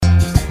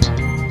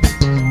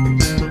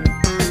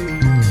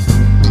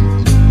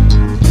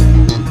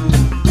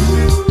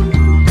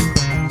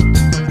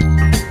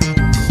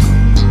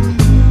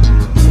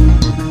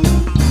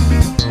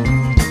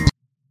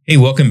Hey,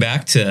 welcome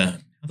back to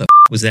How the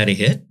Was That a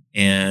Hit?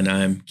 And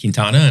I'm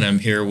Quintana, and I'm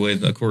here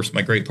with, of course,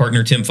 my great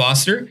partner, Tim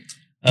Foster.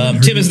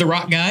 Tim is the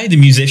rock guy, the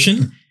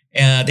musician,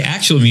 the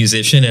actual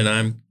musician. And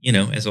I'm,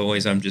 as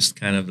always, I'm just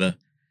kind of the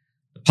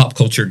pop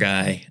culture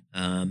guy.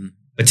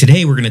 But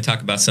today we're going to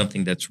talk about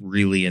something that's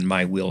really in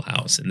my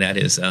wheelhouse. And that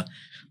is a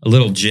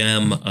little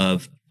gem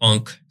of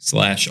funk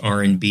 /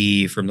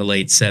 R&B from the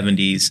late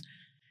 70s.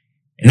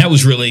 And that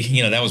was really,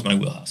 that was my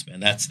wheelhouse, man.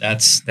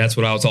 That's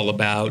what I was all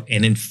about.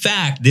 And in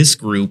fact, this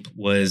group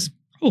was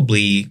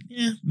probably,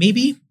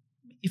 maybe,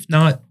 if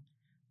not,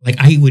 like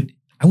I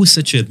was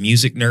such a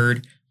music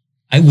nerd.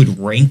 I would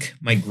rank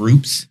my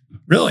groups.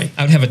 Really?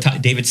 I would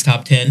have David's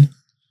top 10.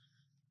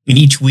 And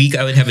each week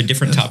I would have a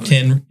different top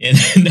 10. And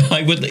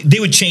they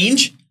would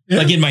change. Yeah.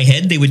 Like in my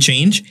head, they would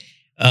change.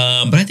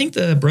 But I think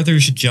the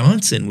Brothers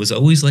Johnson was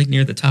always like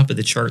near the top of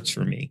the charts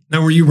for me.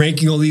 Now, were you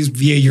ranking all these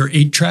via your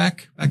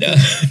 8-track?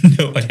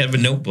 No, I'd have a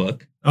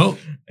notebook. Oh.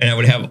 And I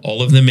would have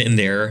all of them in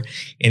there.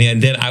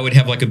 And then I would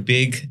have like a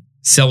big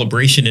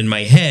celebration in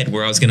my head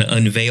where I was going to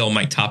unveil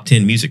my top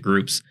 10 music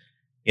groups,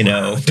 Do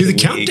the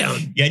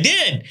countdown. Yeah, I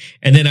did.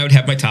 And then I would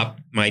have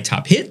my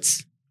top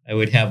hits. I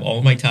would have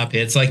all my top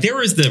hits. Like there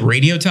was the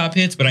radio top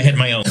hits, but I had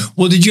my own.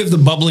 Well, did you have the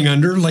bubbling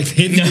under? Like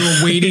hit you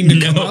were waiting to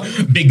come up?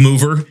 Big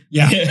mover.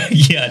 Yeah.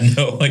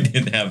 No, I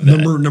didn't have that.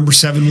 Number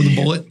 7 with a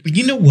bullet. But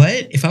you know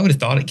what? If I would have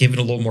thought it, given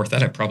it a little more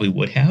thought, I probably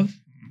would have.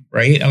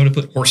 Right? I would have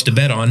put Horse to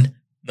Bet on.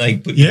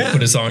 Like put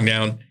a song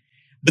down.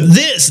 But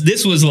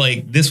this was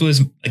my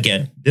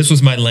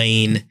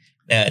lane.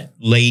 That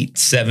late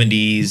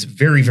 70s,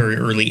 very, very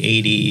early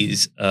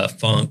 80s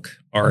funk,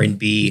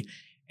 R&B.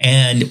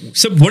 And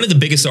so one of the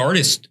biggest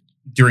artists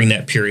during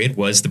that period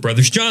was the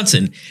Brothers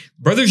Johnson.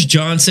 Brothers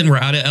Johnson were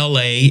out of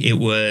LA. It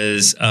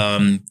was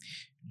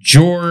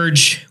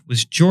George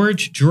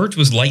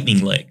was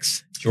Lightning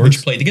Legs.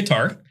 George played the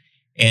guitar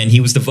and he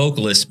was the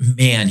vocalist.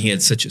 Man, he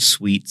had such a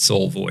sweet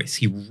soul voice.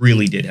 He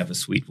really did have a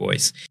sweet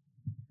voice.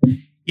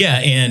 Yeah,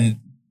 and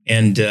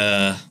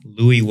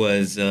Louis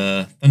was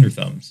Thunder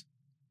Thumbs.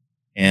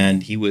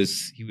 And he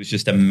was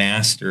just a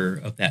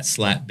master of that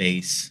slap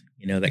bass,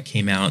 that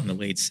came out in the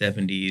late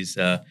 70s.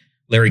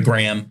 Larry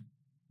Graham,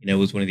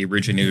 was one of the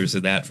originators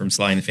of that from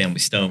Sly and the Family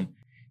Stone.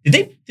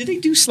 Did they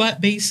do slap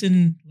bass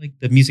in like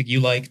the music you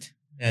liked?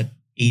 That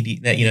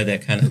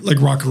kind of like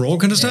rock and roll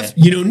kind of stuff?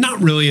 Not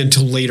really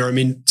until later. I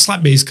mean,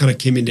 slap bass kind of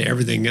came into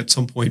everything at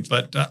some point,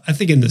 but I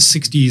think in the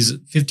 60s,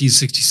 50s,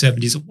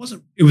 60s,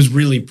 70s, it was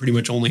really pretty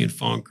much only in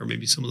funk or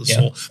maybe some of the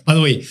soul. By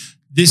the way,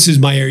 this is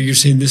my area. You're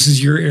saying this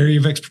is your area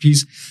of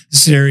expertise.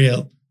 This is an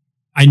area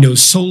I know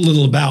so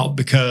little about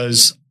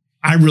because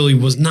I really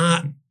was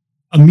not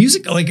a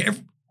music,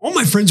 all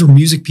my friends were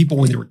music people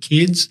when they were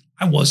kids.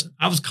 I wasn't.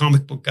 I was a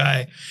comic book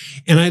guy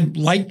and I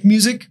liked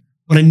music,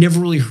 but I never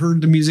really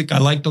heard the music I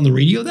liked on the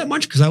radio that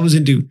much because I was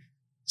into,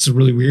 this is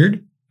really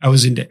weird. I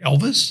was into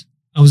Elvis.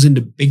 I was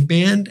into big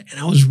band and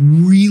I was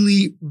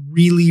really,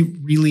 really,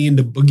 really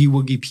into boogie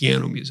woogie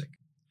piano music.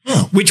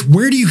 Which,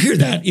 where do you hear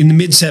that in the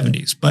mid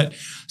 70s? But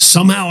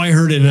somehow I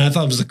heard it and I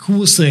thought it was the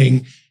coolest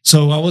thing.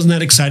 So I wasn't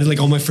that excited. Like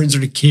all my friends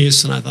are to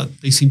Kiss and I thought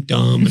they seemed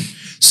dumb.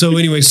 So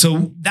anyway,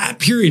 so that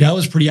period I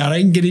was pretty out. I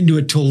didn't get into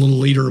it till a little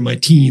later in my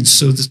teens.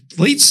 So the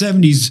late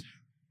 70s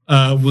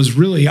was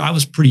really, I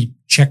was pretty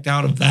checked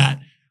out of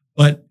that.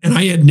 And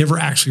I had never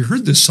actually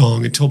heard this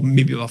song until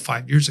maybe about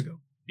 5 years ago.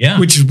 Yeah.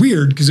 Which is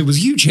weird because it was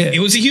a huge hit. It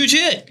was a huge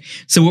hit.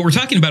 So what we're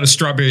talking about is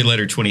Strawberry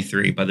Letter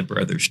 23 by the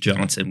Brothers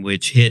Johnson,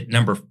 which hit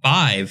number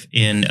 5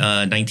 in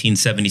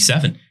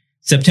 1977.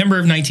 September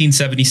of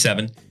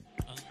 1977.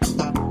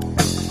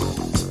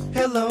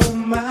 Hello,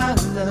 my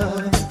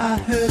love. I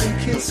heard a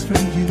kiss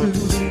from you.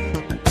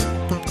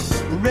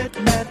 Red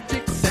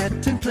magic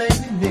satin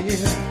playing near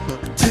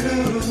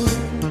too.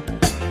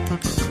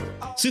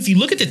 So if you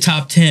look at the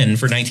top 10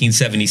 for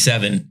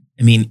 1977,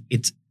 I mean,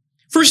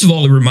 first of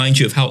all, it reminds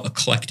you of how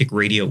eclectic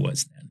radio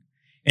was then.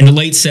 In the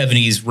late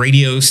 70s,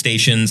 radio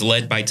stations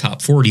led by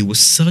Top 40 was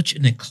such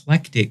an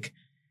eclectic.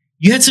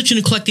 You had such an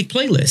eclectic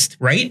playlist,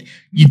 right?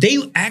 They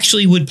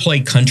actually would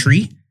play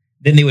country.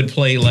 Then they would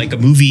play like a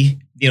movie,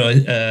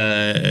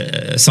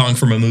 a song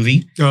from a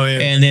movie. Oh, yeah.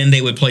 And then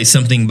they would play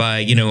something by,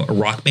 a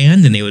rock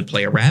band. And they would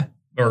play a rap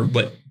or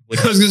what.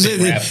 I was going to say,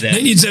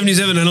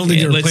 1977, I don't think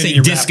they were let's playing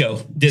say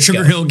disco.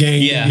 Sugar Hill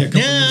Gang. Yeah.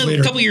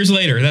 A couple years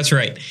later. That's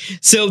right.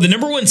 So the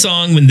number one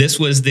song when this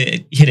was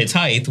hit its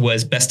height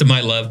was Best of My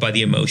Love by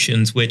The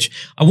Emotions, which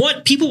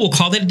people will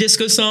call that a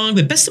disco song,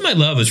 but Best of My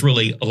Love is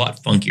really a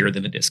lot funkier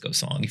than a disco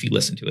song if you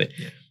listen to it.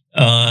 Yeah.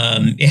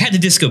 It had the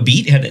disco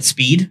beat, it had that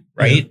speed,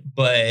 right? Yeah.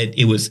 But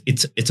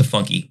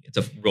it's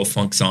a real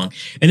funk song.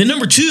 And then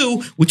number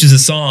 2, which is a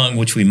song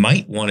which we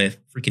might want to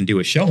freaking do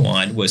a show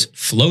on, was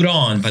Float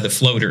On by the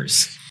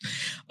Floaters.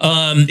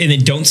 And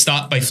then Don't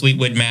Stop by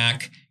Fleetwood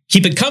Mac.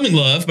 Keep It Coming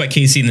Love by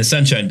Casey and the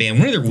Sunshine Band.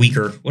 One of their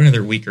weaker bits.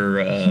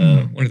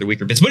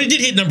 But it did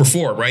hit number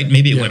 4, right?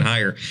 Maybe it went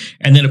higher.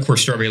 And then, of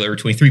course, Strawberry Letter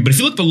 23. But if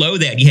you look below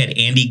that, you had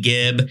Andy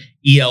Gibb,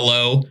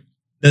 ELO,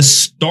 the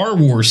Star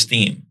Wars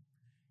theme.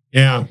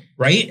 Yeah.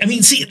 Right? I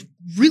mean, see,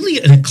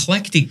 really an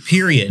eclectic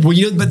period. Well,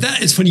 but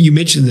that is funny. You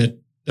mentioned that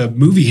the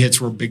movie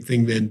hits were a big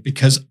thing then,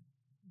 because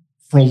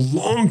for a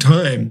long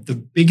time, the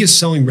biggest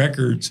selling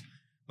records,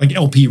 like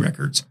LP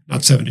records,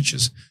 not 7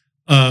 inches,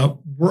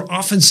 were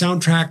often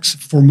soundtracks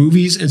for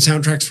movies and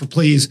soundtracks for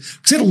plays,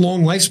 because they had a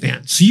long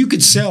lifespan. So you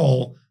could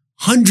sell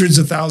hundreds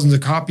of thousands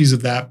of copies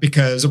of that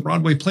because a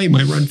Broadway play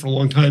might run for a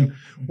long time.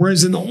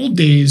 Whereas in the old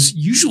days,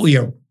 usually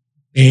a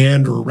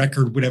band or a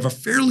record would have a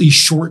fairly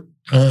short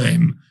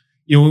time.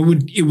 It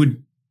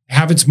would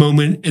have its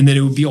moment and then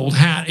it would be old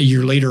hat a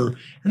year later.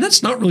 And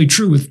that's not really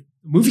true with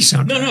movie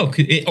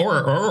soundtrack. No,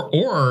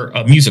 or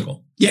a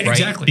musical. Yeah, right?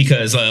 exactly.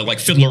 Because like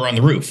Fiddler on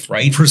the Roof,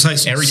 right?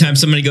 Precisely. Every time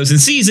somebody goes and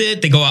sees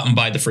it, they go out and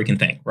buy the freaking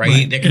thing,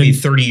 right? That could be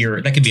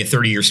a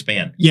 30-year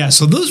span. Yeah.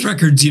 So those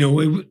records,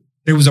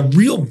 there was a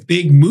real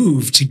big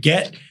move to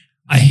get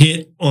a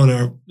hit on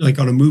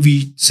a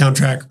movie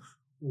soundtrack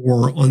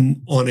or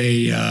on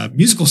a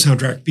musical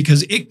soundtrack,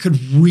 because it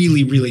could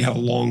really, really have a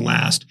long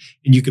last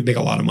and you could make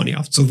a lot of money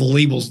off. So the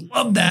labels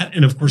loved that.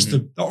 And of course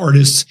the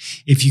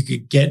artists, if you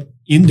could get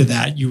into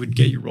that, you would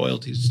get your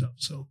royalties and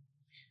stuff.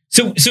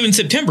 So in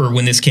September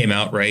when this came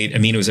out, right? I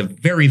mean, it was a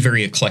very,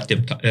 very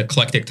eclectic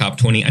top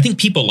 20. I think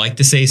people like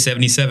to say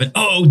 77,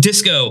 oh,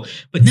 disco.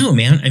 But no,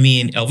 man. I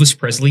mean, Elvis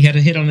Presley had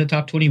a hit on the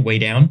top 20 way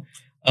down.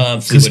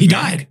 Because he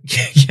died.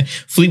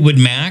 Fleetwood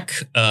Mac,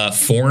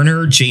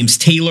 Foreigner, James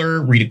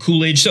Taylor, Rita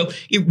Coolidge. So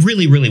it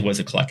really, really was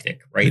eclectic,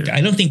 right? Yeah.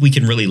 I don't think we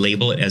can really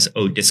label it as,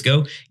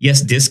 disco.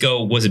 Yes,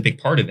 disco was a big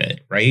part of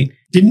it, right?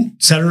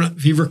 Didn't Saturday Night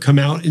Fever come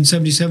out in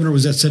 77 or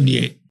was that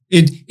 78?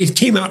 It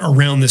came out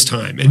around this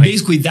time. And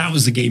basically that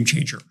was the game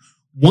changer.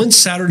 Once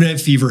Saturday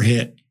Night Fever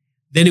hit,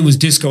 then it was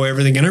disco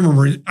everything. And I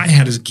remember I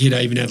had as a kid,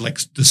 I even had like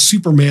the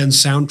Superman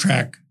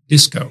soundtrack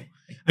disco.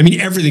 I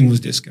mean, everything was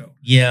disco.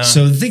 Yeah.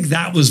 So I think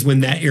that was when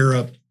that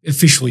era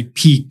officially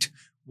peaked,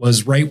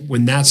 was right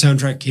when that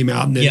soundtrack came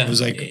out. And then it was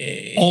like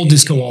all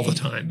disco all the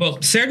time. Well,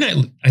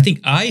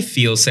 I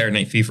feel Saturday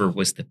Night Fever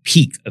was the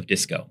peak of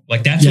disco.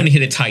 Like that's when it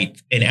hit its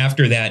height. And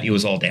after that, it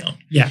was all down.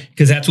 Yeah.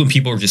 Because that's when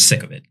people were just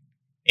sick of it.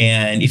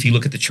 And if you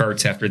look at the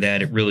charts after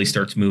that, it really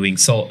starts moving.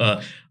 So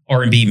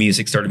R&B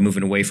music started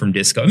moving away from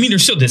disco. I mean,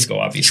 there's still disco,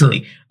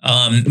 obviously.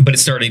 Sure. But it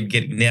started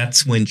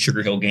that's when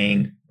Sugar Hill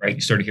Gang, right?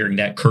 You started hearing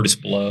that, Curtis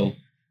Blow.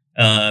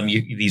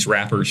 These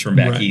rappers from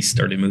back east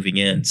started moving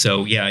in.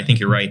 So yeah, I think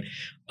you're right.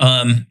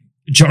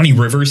 Johnny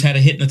Rivers had a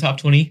hit in the top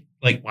 20.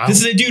 Like, wow.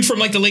 This is a dude from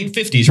like the late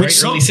 50s,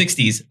 right? Early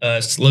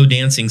 60s. Slow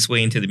dancing,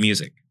 swaying to the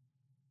music.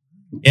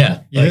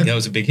 Yeah. Like that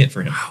was a big hit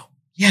for him. Wow.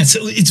 Yeah.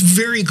 So it's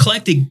very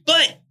eclectic,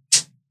 but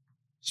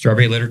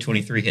Strawberry Letter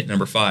 23 hit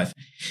number 5.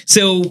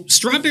 So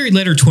Strawberry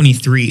Letter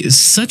 23 is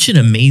such an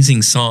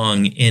amazing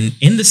song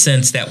in the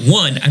sense that,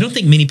 one, I don't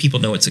think many people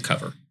know it's a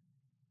cover.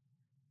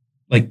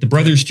 Like the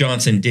Brothers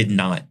Johnson did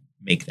not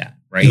make that,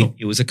 right? No.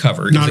 It was a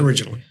cover. Not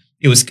originally.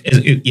 They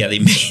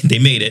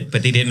made it,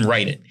 but they didn't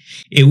write it.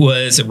 It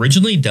was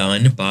originally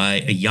done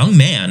by a young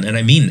man, and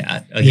I mean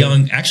that, a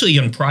young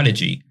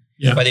prodigy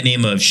by the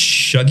name of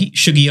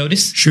Shuggy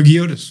Otis.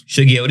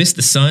 Shuggy Otis,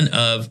 the son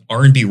of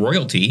R&B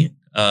royalty,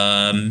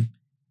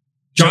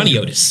 Johnny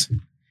Otis.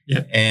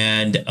 Yeah.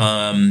 And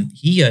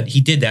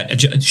he did that.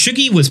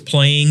 Shuggy was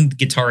playing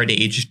guitar at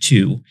age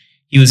 2.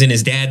 He was in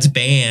his dad's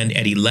band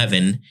at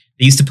 11.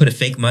 They used to put a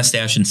fake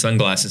mustache and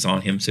sunglasses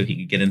on him so he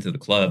could get into the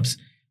clubs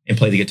and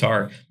play the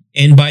guitar.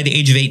 And by the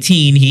age of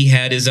 18, he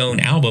had his own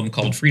album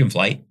called Freedom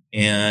Flight.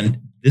 And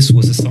this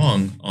was a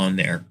song on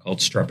there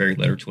called Strawberry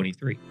Letter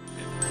 23.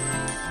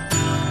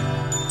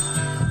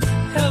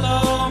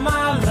 Hello,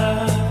 my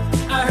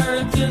love. I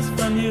heard this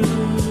from you.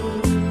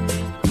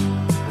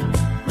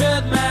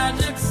 Red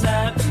Magic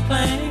sat and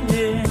playing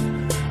it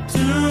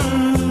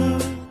too.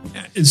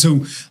 And so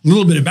a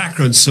little bit of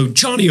background. So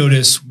Johnny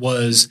Otis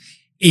was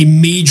a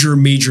major,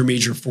 major,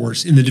 major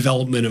force in the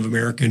development of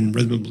American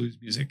rhythm and blues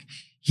music.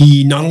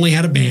 He not only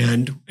had a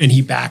band, and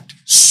he backed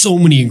so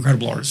many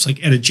incredible artists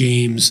like Etta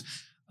James.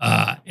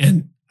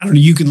 And I don't know,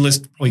 you can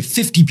list probably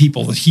 50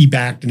 people that he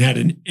backed and had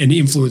an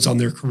influence on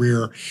their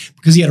career,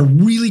 because he had a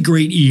really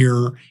great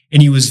ear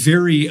and he was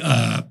very,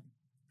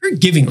 very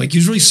giving. Like he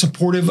was really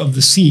supportive of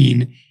the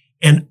scene.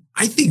 And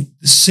I think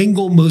the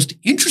single most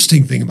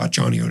interesting thing about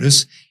Johnny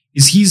Otis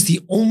is he's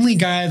the only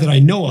guy that I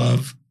know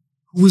of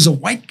who was a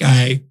white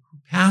guy who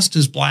passed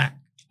as black.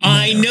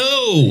 I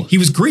know. He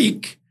was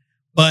Greek,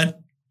 but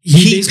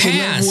he basically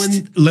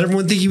passed. let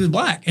everyone think he was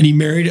black. And he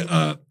married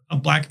a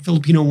black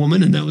Filipino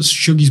woman, and that was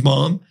Shuggy's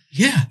mom.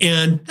 Yeah.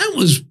 And that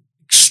was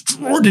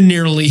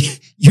extraordinarily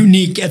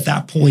unique at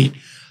that point.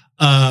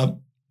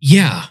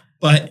 Yeah.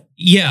 But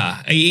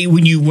yeah,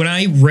 when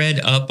I read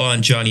up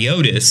on Johnny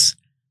Otis,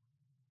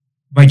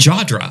 my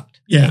jaw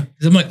dropped. Yeah.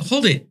 Because I'm like,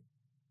 hold it.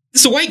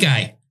 This is a white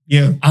guy.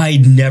 Yeah. I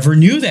never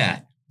knew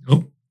that.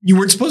 Nope. You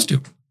weren't supposed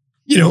to.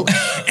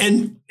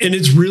 And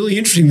it's really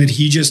interesting that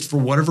he just, for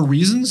whatever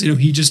reasons,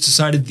 he just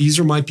decided these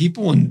are my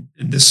people and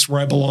this is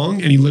where I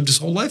belong. And he lived his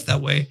whole life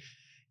that way.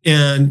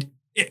 And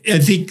I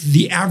think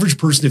the average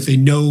person, if they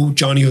know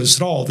Johnny Otis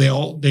at all, they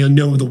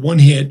know the one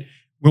hit,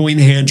 Willing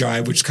the Hand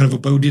Jive, which is kind of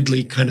a Bo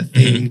Diddley kind of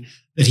thing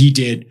that he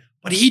did.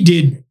 But he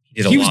did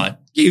He did a lot.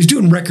 He was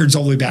doing records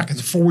all the way back in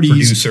the 40s.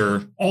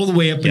 Producer. All the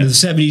way up into the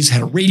 70s,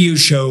 had a radio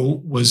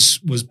show, was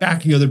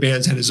backing other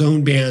bands, had his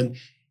own band.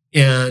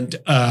 And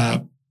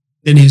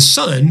then his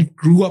son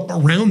grew up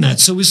around that.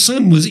 So his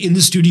son was in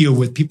the studio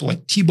with people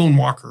like T-Bone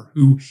Walker,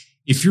 who,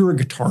 if you're a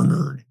guitar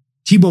nerd,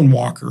 T-Bone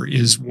Walker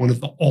is one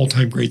of the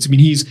all-time greats. I mean,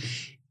 he's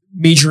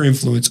major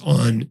influence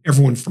on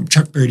everyone from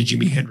Chuck Berry to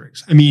Jimi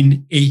Hendrix. I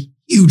mean, a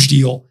huge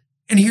deal.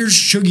 And here's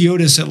Shuggie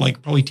Otis at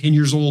like probably 10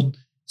 years old,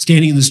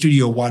 standing in the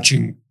studio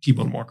watching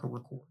T-Bone Walker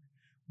record,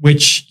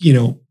 which, you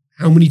know,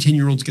 how many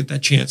 10-year-olds get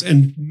that chance?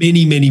 And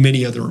many, many,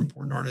 many other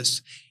important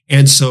artists.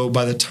 And so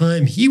by the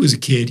time he was a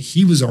kid,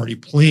 he was already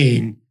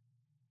playing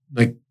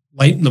like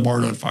lighting the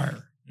barn on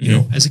fire, you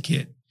know, as a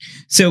kid.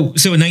 So in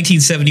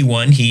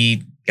 1971,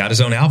 he got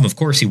his own album. Of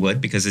course he would,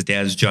 because his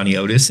dad is Johnny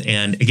Otis.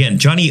 And again,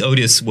 Johnny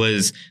Otis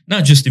was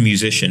not just a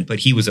musician, but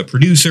he was a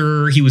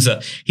producer. He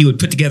would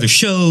put together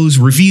shows,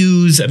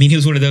 reviews. I mean, he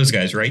was one of those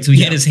guys, right? So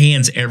he had his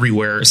hands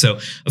everywhere. So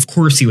of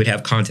course he would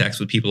have contacts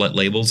with people at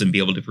labels and be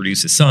able to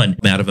produce his son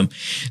out of him.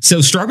 So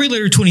Strawberry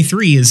Letter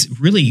 23 is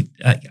really,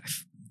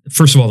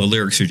 first of all, the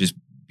lyrics are just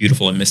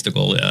beautiful and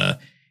mystical. I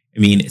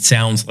mean, it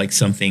sounds like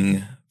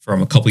something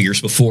from a couple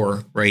years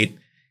before, right?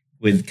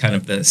 With kind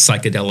of the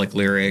psychedelic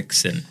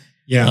lyrics and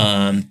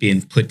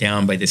being put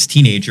down by this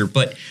teenager.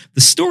 But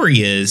the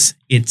story is,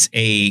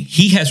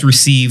 he has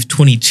received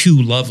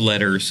 22 love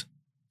letters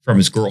from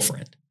his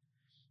girlfriend.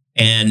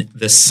 And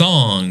the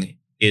song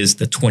is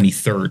the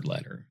 23rd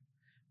letter.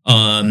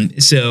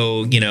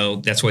 So, you know,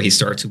 that's why he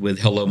starts with,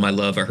 "Hello, my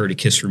love, I heard a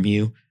kiss from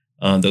you."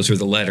 Those are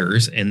the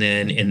letters. And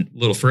then a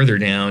little further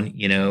down,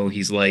 you know,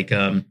 he's like,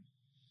 "A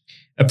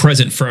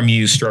present from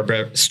you,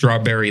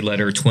 strawberry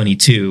letter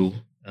 22.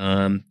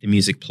 The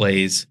music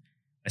plays.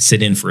 I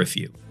sit in for a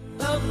few."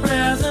 A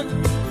present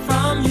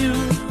from you,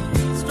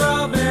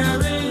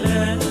 strawberry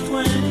letter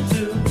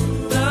 22.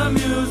 The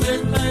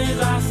music plays,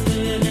 I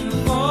sit in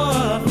for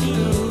a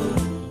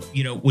few.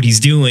 You know, what he's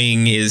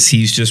doing is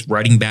he's just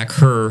writing back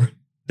her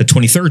the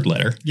 23rd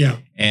letter. Yeah.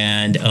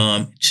 And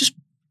just,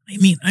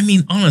 I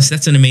mean, honest,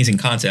 that's an amazing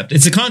concept.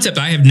 It's a concept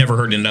I have never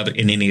heard in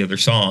any other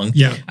song.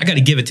 Yeah. I got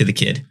to give it to the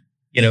kid.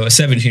 You know, a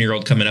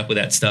 17-year-old coming up with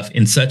that stuff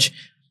in such,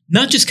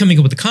 not just coming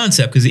up with the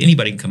concept, because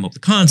anybody can come up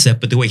with the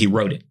concept, but the way he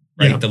wrote it,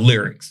 right? Yeah. The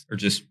lyrics are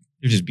they're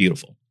just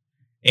beautiful.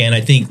 And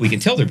I think we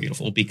can tell they're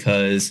beautiful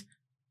because,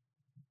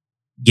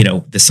 you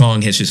know, the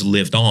song has just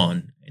lived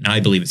on. And I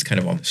believe it's kind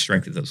of on the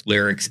strength of those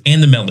lyrics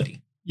and the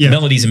melody. Yeah. The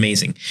melody's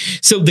amazing.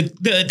 So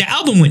the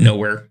album went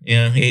nowhere.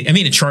 Yeah.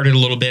 It charted a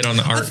little bit on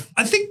the art.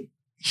 I think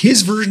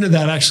his version of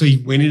that actually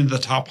went into the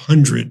top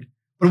 100.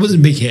 But it wasn't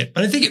a big hit.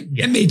 But I think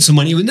it made some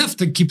money, enough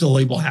to keep the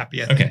label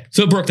happy. Okay.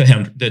 So it broke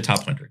the top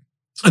 100.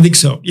 I think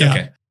so. Yeah.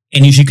 Okay.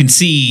 And as you can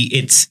see,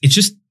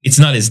 it's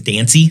not as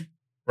dancey,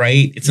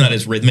 right? It's not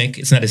as rhythmic.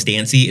 It's not as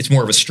dancey. It's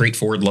more of a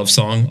straightforward love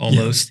song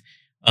almost.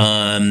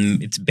 Yeah.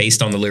 It's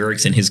based on the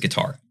lyrics and his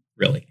guitar,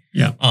 really.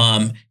 Yeah.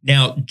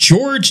 Now,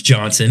 George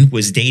Johnson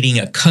was dating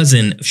a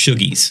cousin of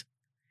Shuggie's.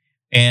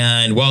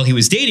 And while he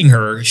was dating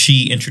her,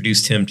 she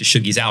introduced him to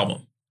Shuggie's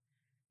album.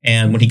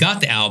 And when he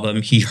got the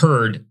album, he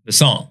heard the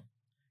song.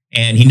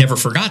 And he never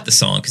forgot the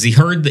song because he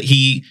heard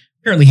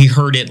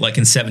it like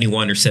in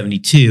 71 or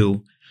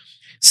 72.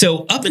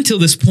 So up until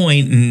this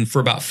point, and for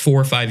about 4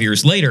 or 5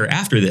 years later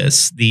after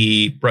this,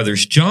 the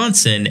brothers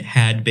Johnson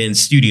had been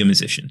studio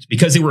musicians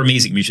because they were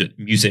amazing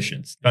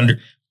musicians. Thunder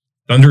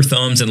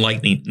Thumbs and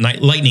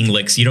Lightning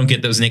Licks. You don't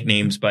get those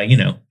nicknames by, you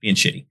know, being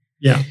shitty.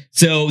 Yeah.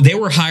 So they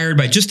were hired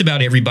by just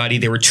about everybody.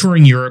 They were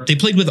touring Europe. They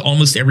played with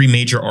almost every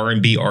major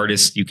R&B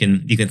artist you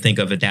can think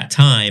of at that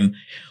time.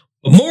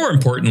 But more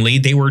importantly,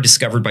 they were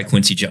discovered by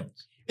Quincy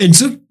Jones. And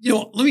so, you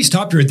know, let me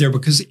stop you right there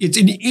because it's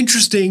an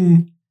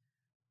interesting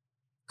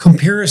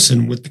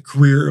comparison with the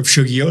career of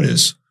Shuggie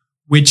Otis,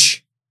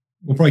 which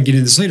we'll probably get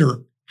into this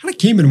later, kind of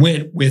came and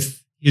went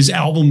with his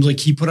albums. Like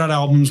he put out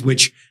albums,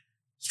 which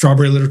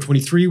Strawberry Letter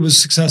 23 was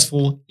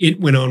successful. It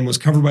went on, was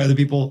covered by other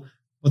people,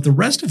 but the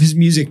rest of his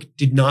music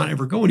did not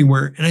ever go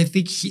anywhere. And I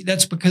think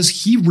that's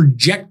because he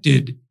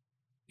rejected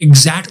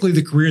exactly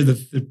the career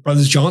that the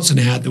brothers Johnson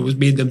had that was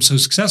made them so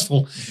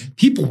successful.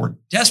 People were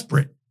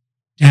desperate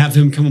to have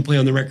him come and play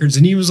on the records.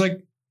 And he was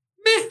like,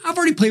 meh, I've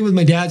already played with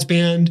my dad's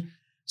band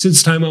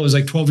since the time I was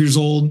like 12 years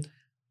old.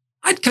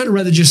 I'd kind of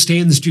rather just stay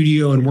in the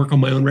studio and work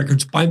on my own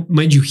records.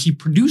 Mind you, he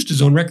produced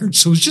his own records.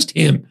 So it's just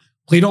him,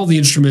 played all the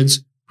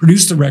instruments,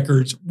 produced the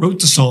records,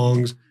 wrote the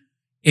songs.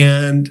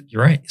 And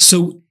you're right.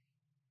 So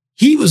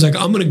he was like,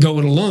 I'm going to go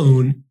it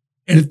alone.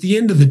 And at the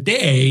end of the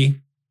day,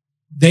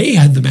 they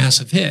had the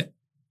massive hit.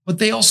 But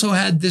they also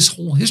had this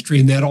whole history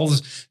and they had all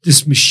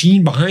this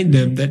machine behind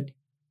them that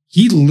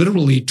he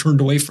literally turned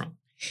away from.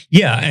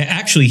 Yeah,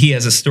 actually, he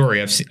has a story.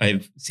 I've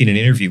seen an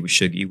interview with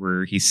Shuggie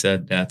where he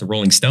said that the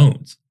Rolling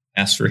Stones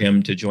asked for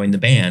him to join the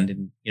band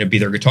and, you know, be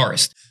their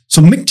guitarist.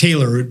 So Mick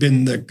Taylor, who had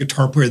been the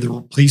guitar player that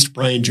replaced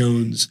Brian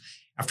Jones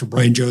after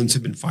Brian Jones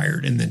had been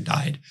fired and then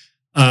died,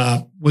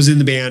 was in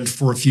the band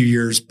for a few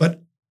years.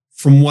 But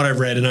from what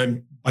I've read, and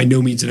I'm by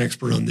no means an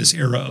expert on this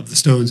era of the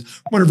Stones,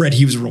 from what I've read,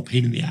 he was a real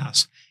pain in the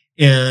ass.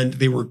 And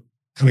they were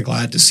kind of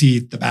glad to see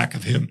the back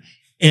of him.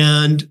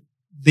 And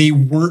they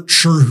weren't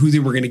sure who they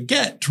were going to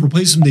get to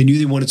replace him. They knew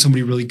they wanted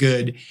somebody really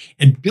good.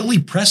 And Billy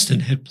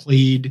Preston had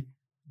played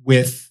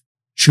with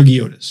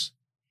Shuggie Otis.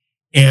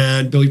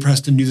 And Billy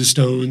Preston knew the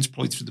Stones,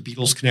 probably through the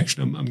Beatles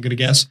connection, I'm going to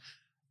guess.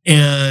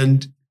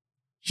 And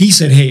he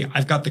said, hey,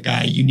 I've got the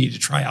guy you need to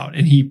try out.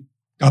 And he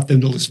got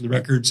them to listen to the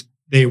records.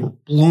 They were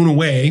blown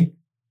away.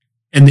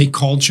 And they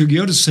called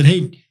Shuggie Otis and said,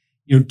 hey,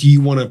 do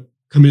you want to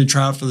come in and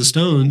try out for the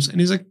Stones? And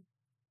he's like,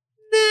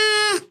 nah,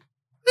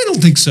 I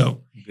don't think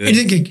so. Good. And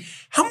thinking,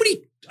 how many,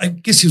 I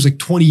guess he was like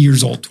 20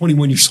 years old,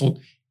 21 years old.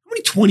 How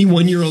many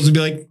 21-year-olds would be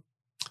like,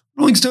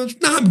 Rolling Stones?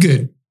 Nah, I'm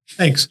good.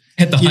 Thanks.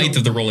 At the height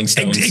of the Rolling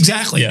Stones.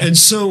 Exactly. Yeah. And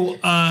so,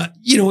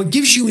 it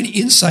gives you an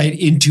insight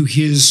into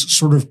his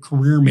sort of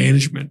career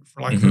management,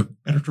 for lack of a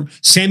better term.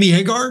 Sammy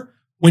Hagar,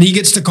 when he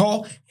gets the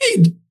call, hey,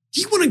 do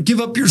you want to give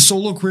up your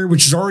solo career,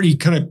 which is already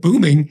kind of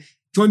booming,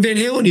 join Van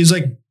Halen? He's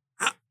like,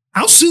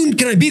 how soon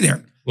can I be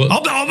there? Well,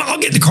 I'll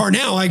get in the car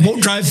now. I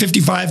won't drive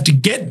 55 to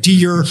get to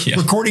your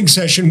recording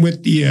session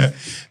with the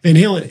Van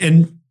Halen.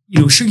 And,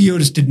 Shuggie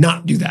Otis did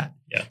not do that.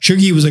 Yeah.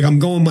 Shuggie was like, I'm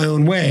going my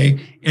own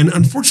way. And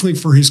unfortunately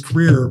for his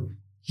career,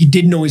 he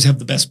didn't always have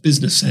the best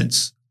business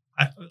sense.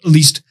 At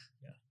least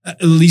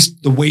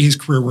the way his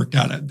career worked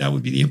out, that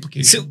would be the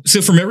implication.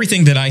 So from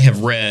everything that I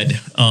have read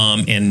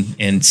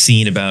and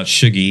seen about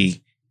Shuggie,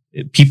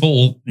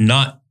 people,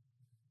 not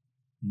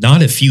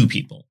a few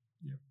people,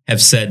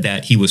 have said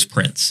that he was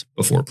Prince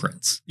before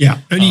Prince. Yeah.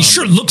 And he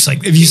sure looks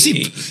like, if you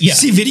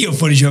see video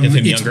footage of him,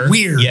 it's younger,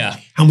 weird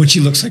how much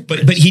he looks like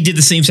Prince. But he did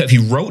the same stuff. He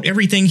wrote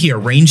everything. He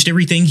arranged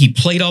everything. He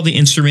played all the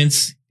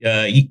instruments.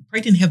 He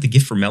probably didn't have the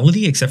gift for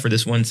melody except for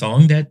this one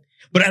song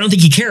but I don't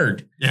think he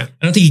cared. Yeah.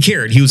 I don't think he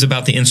cared. He was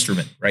about the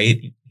instrument,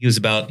 right? He was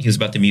about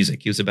the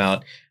music. He was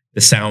about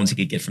the sounds he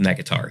could get from that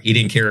guitar. He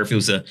didn't care if it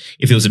was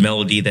a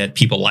melody that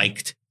people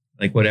liked,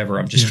 like whatever.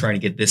 I'm just trying to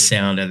get this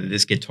sound out of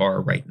this guitar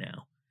right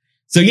now.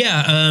 So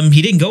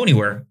he didn't go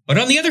anywhere. But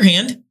on the other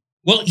hand,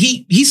 well,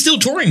 he's still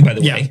touring, by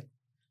the way.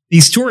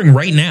 He's touring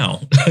right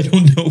now. I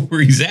don't know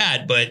where he's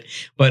at, but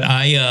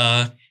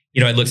I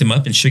looked him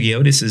up, and Shuggie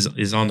Otis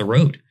is on the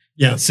road.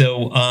 Yeah.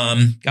 So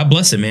God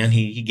bless him, man.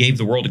 He gave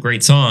the world a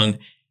great song.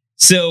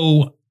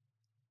 So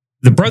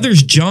the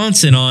brothers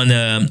Johnson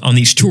on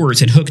these tours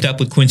had hooked up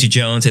with Quincy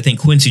Jones. I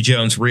think Quincy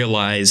Jones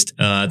realized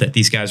that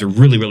these guys are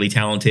really, really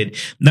talented.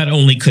 Not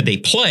only could they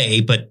play,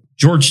 but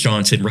George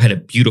Johnson had a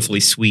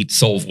beautifully sweet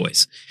soul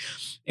voice.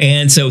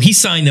 And so he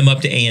signed them up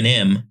to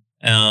A&M.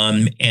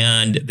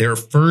 And their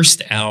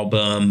first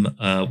album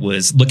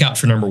was Look Out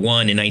for Number 1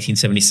 in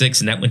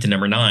 1976, and that went to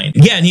number 9.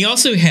 Yeah, and he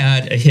also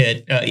had a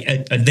hit.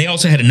 They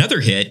also had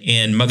another hit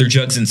in Mother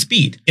Jugs and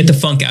Speed, Get the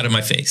Funk Out of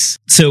My Face.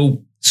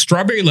 So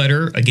Strawberry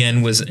Letter,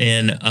 again, was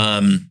in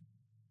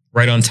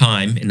Right on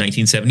Time in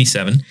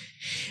 1977.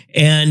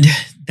 And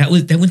that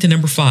went to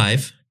number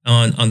 5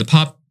 on the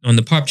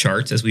pop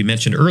charts, as we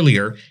mentioned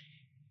earlier.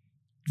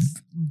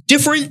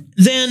 Different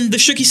than the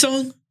Shuggie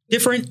song.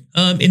 Different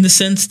in the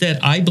sense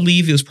that I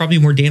believe it was probably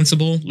more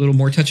danceable, a little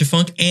more touch of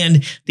funk.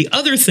 And the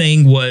other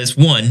thing was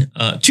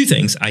two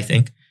things, I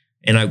think,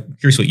 and I'm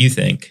curious what you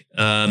think.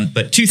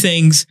 But two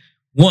things.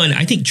 One,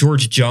 I think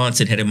George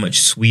Johnson had a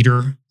much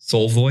sweeter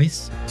soul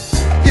voice.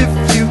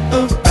 If you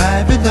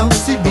arrive and don't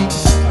see me,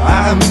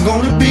 I'm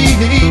gonna be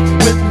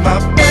with my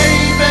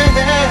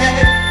baby.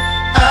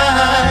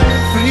 I'm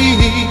free,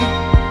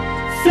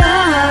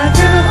 fly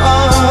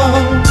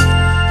girl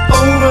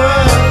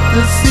over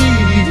the sea.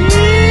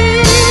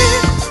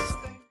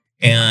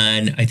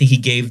 And I think he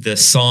gave the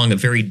song a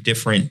very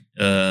different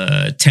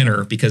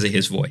tenor because of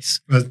his voice.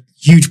 A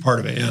huge part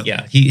of it, yeah.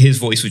 Yeah, his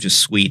voice was just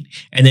sweet.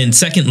 And then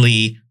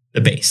secondly,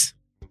 the bass.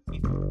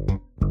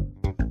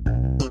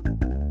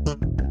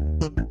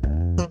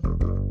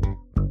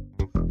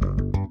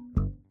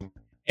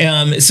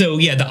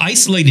 The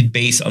isolated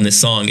bass on this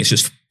song is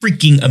just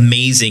freaking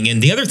amazing.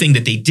 And the other thing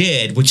that they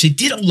did, which they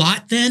did a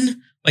lot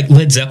then, like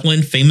Led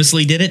Zeppelin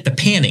famously did it, the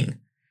panning.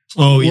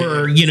 Oh, yeah.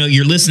 Where,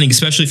 you're listening,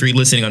 especially if you're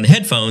listening on the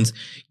headphones,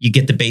 you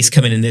get the bass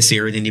coming in this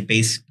ear, and then the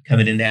bass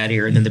coming in that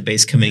ear, and then the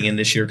bass coming in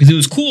this ear. Because it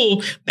was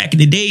cool back in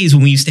the days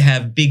when we used to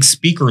have big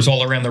speakers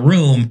all around the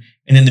room,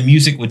 and then the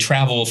music would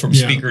travel from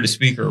speaker to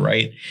speaker,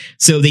 right?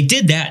 So they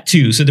did that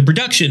too. So the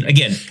production,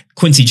 again,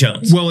 Quincy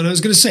Jones. Well, and I was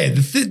going to say,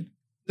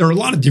 there are a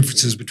lot of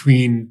differences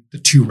between the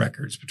two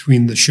records,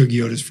 between the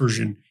Shuggie Otis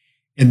version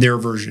and their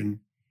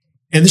version.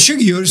 And the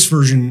Shuggie Otis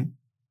version,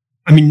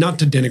 I mean, not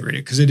to denigrate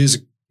it, because it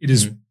is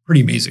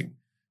pretty amazing,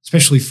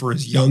 especially for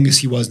as young as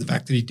he was. The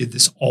fact that he did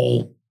this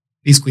all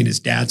basically in his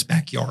dad's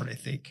backyard, I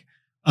think.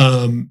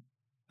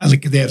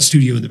 They had a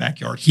studio in the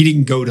backyard. He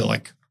didn't go to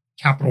like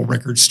Capitol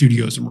Records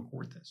studios and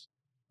record this,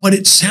 but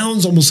it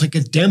sounds almost like a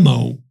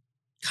demo,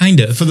 kind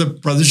of, for the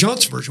Brothers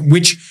Johnson version,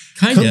 which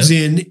comes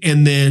in,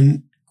 and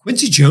then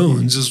Quincy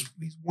Jones is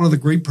one of the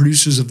great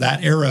producers of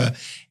that era,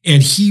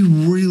 and he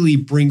really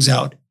brings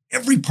out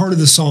every part of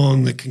the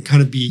song that can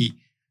kind of be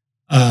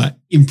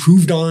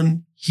improved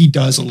on. He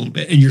does a little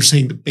bit. And you're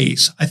saying the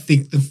bass. I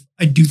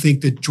do think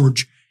that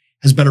George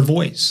has better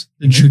voice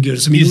than Shuggie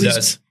Otis. I mean, he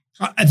does.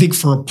 I think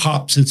for a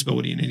pop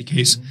sensibility in any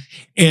case.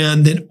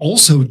 And then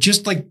also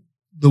just like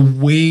the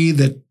way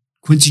that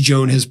Quincy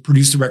Jones has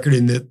produced the record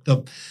and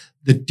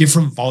the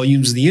different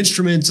volumes of the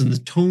instruments and the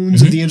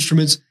tones of the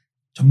instruments,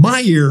 to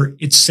my ear,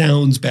 it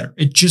sounds better.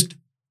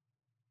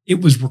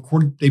 It was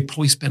recorded. They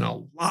probably spent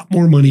a lot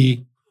more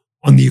money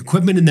on the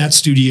equipment in that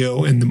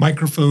studio and the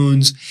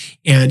microphones.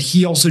 And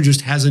he also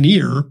just has an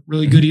ear,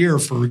 really good ear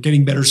for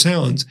getting better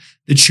sounds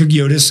that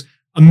Shuggie Otis,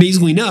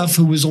 amazingly enough,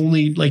 who was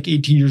only like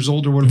 18 years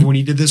old or whatever when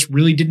he did this,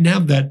 really didn't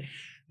have that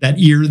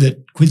ear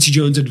that Quincy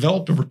Jones had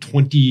developed over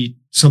 20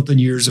 something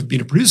years of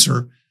being a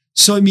producer.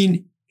 So, I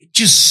mean, it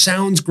just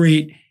sounds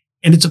great.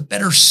 And it's a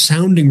better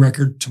sounding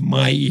record to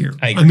my ear.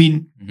 I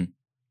mean,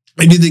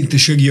 I do think the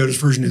Shuggie Otis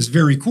version is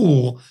very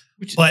cool,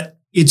 but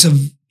it's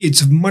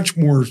a much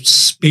more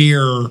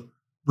spare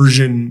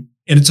version,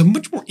 and it's a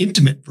much more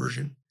intimate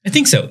version. I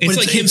think so. It's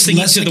like him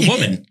singing to the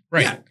woman.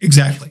 Right. Yeah,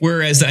 exactly.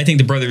 Whereas I think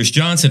the Brothers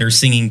Johnson are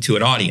singing to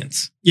an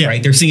audience. Yeah.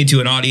 Right. They're singing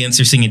to an audience.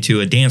 They're singing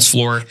to a dance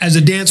floor. As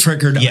a dance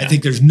record, I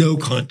think there's no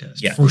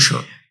contest for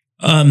sure.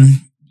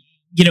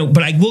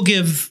 But I will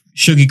give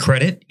Shuggie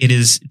credit. It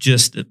is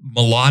just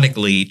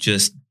melodically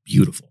just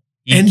beautiful.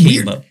 It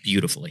came up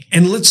beautifully.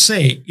 And let's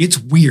say it's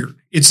weird.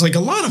 It's like a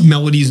lot of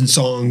melodies and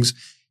songs,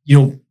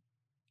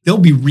 they'll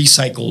be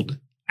recycled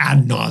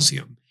ad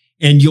nauseum.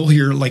 And you'll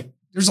hear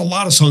there's a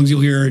lot of songs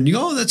you'll hear and you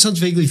go, oh, that sounds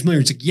vaguely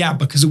familiar. It's like, yeah,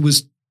 because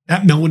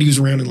that melody was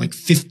around in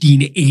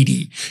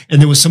 1580.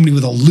 And there was somebody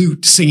with a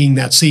lute singing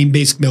that same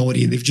basic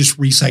melody and they've just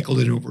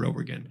recycled it over and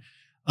over again.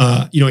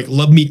 Like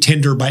Love Me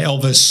Tender by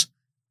Elvis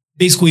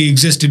basically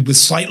existed with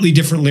slightly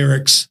different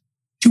lyrics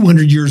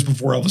 200 years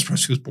before Elvis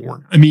Presley was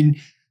born. I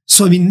mean,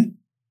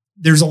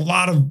 there's a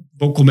lot of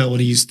vocal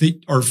melodies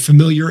that are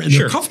familiar and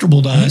they're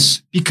comfortable to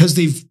us because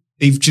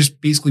they've just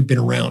basically been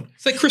around.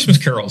 It's like Christmas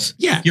carols.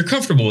 Yeah. You're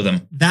comfortable with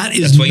them.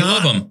 That's why you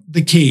love them.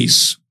 The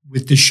case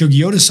with the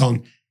Shuggie Otis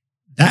song.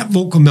 That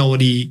vocal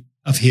melody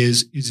of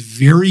his is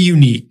very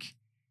unique.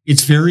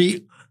 It's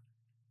very,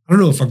 I don't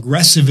know if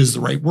aggressive is the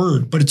right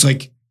word, but it's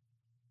like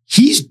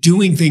he's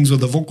doing things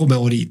with a vocal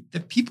melody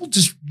that people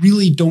just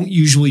really don't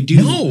usually do.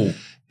 No.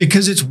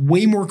 Because it's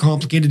way more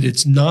complicated.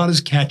 It's not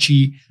as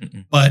catchy,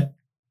 but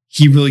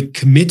he really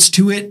commits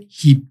to it.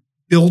 He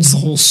builds the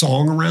whole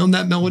song around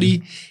that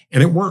melody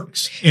and it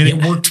works. And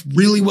it worked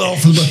really well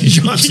for the Brothers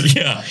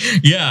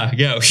Johnson.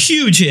 Yeah.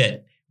 Huge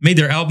hit. Made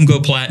their album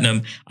go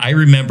platinum. I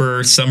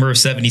remember summer of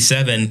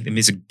 77.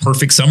 It's a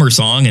perfect summer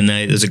song. And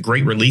it was a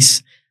great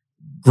release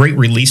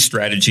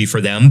strategy for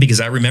them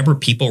because I remember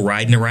people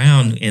riding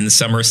around in the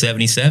summer of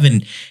 77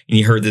 and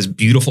you heard this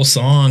beautiful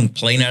song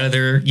playing out of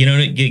their,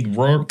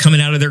 coming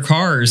out of their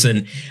cars.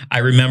 And I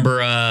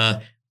remember,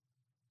 I'm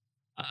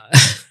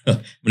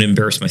going to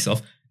embarrass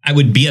myself. I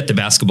would be at the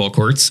basketball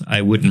courts.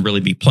 I wouldn't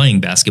really be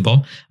playing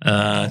basketball.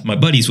 My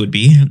buddies would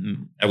be.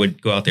 I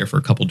would go out there for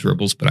a couple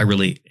dribbles, but I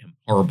really am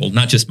horrible.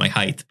 Not just my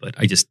height, but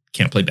I just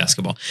can't play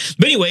basketball.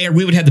 But anyway,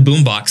 we would have the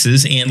boom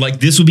boxes and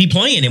this would be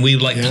playing and we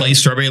would play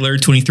Strawberry Letter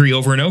 23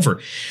 over and over.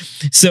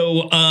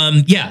 So,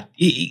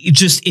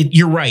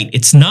 you're right.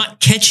 It's not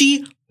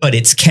catchy, but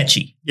it's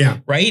catchy. Yeah.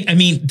 Right. I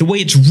mean, the way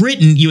it's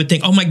written, you would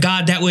think, oh my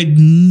God, that would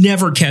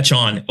never catch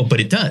on. Oh, but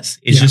it does.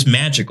 It's just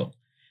magical.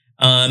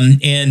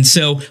 And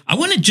so I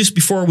want to just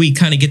before we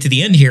kind of get to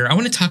the end here, I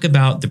want to talk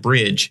about the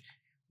bridge,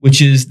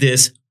 which is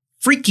this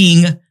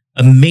freaking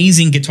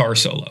amazing guitar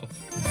solo.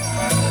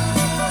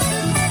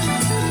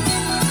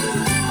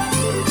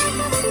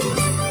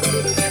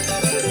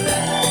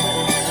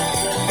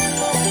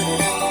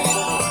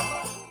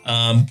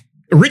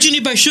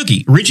 Originated by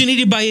Shuggie,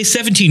 originated by a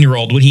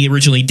 17-year-old when he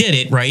originally did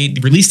it, right?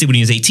 Released it when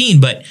he was 18,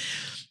 but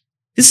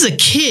this is a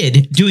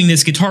kid doing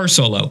this guitar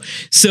solo.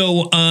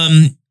 So,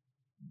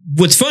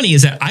 what's funny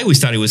is that I always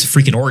thought it was a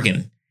freaking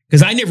organ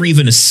because I never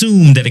even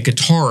assumed that a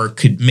guitar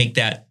could make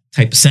that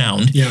type of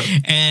sound. Yeah.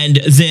 And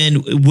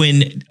then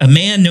when a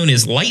man known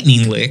as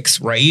Lightning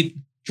Licks, right?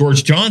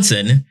 George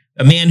Johnson,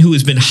 a man who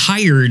has been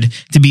hired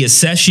to be a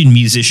session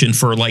musician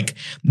for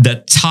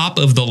the top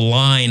of the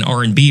line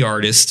R&B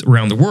artists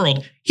around the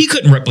world, he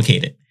couldn't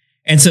replicate it.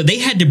 And so they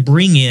had to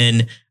bring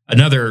in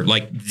another,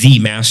 the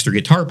master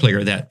guitar player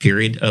of that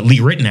period, Lee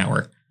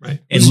Ritenour. Right.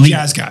 And Lee,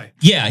 jazz guy.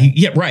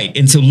 Yeah, right.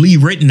 And so Lee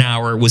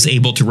Ritenour was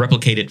able to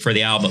replicate it for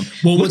the album.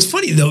 Well, what's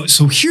funny though,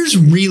 so here's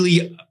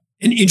really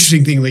an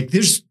interesting thing.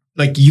 There's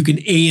you can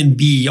A and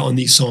B on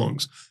these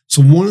songs.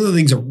 So one of the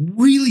things that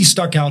really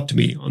stuck out to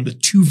me on the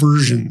two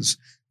versions,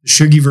 the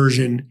Shuggie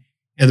version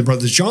and the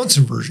Brothers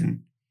Johnson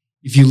version,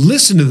 if you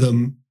listen to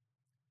them,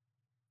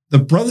 the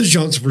Brothers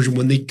Johnson version,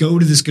 when they go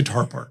to this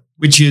guitar part,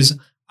 which is,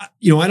 I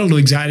don't know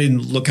exactly, I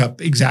didn't look up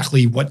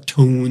exactly what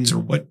tones or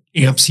what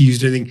amps he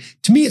used or anything.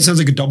 To me, it sounds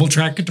like a double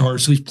track guitar.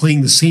 So he's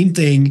playing the same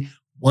thing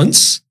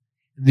once,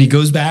 and then he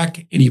goes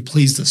back and he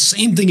plays the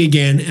same thing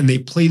again, and they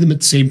play them at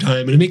the same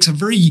time. And it makes a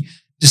very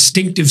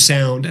distinctive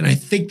sound. And I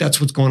think that's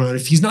what's going on.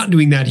 If he's not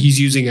doing that, he's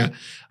using a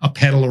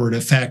pedal or an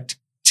effect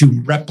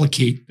to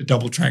replicate the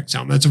double track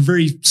sound. That's a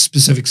very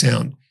specific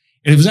sound.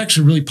 And it was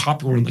actually really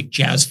popular in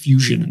jazz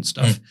fusion and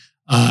stuff.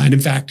 And in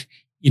fact,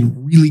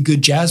 in really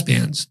good jazz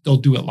bands, they'll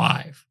do it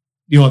live.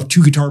 you'll have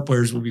two guitar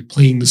players will be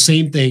playing the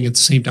same thing at the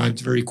same time.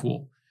 It's very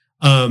cool.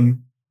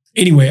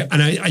 Anyway,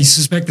 and I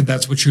suspect that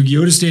that's what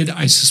Shuggy Otis did.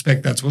 I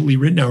suspect that's what Lee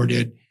Ritenour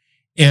did.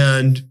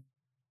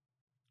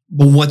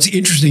 But what's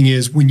interesting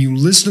is when you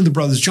listen to the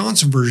Brothers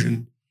Johnson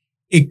version,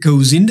 it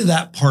goes into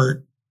that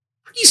part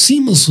pretty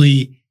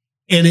seamlessly,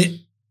 and it,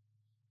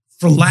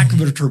 for lack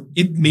of a better term,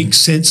 it makes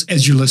sense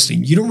as you're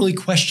listening. You don't really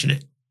question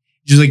it.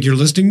 Just like you're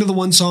listening to the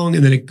one song,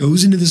 and then it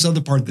goes into this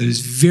other part that is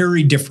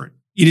very different.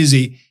 It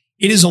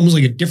is almost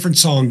like a different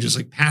song, just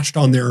like patched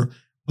on there.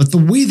 But the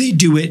way they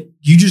do it,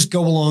 you just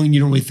go along and you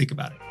don't really think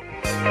about it.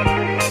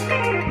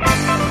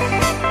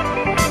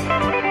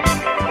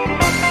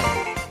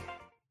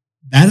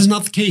 That is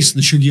not the case in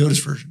the Shuggy Otis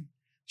version.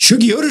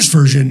 Shuggy Otis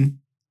version,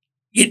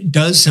 it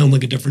does sound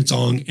like a different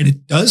song, and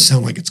it does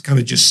sound like it's kind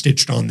of just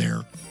stitched on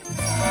there.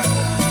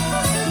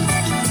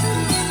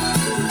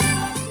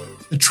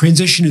 The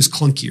transition is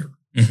clunkier.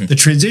 Mm-hmm. The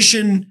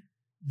transition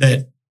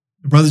that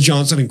Brother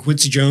Johnson and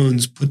Quincy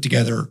Jones put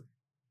together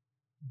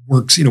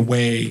works in a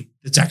way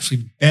that's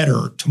actually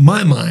better, to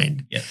my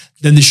mind,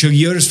 than the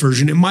Shuggy Otis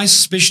version. And my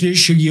suspicion is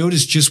Shuggy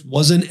Otis just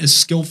wasn't as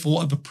skillful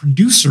of a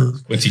producer.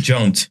 Quincy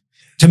Jones.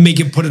 To make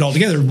it put it all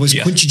together.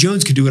 Quincy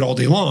Jones could do it all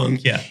day long.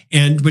 Yeah.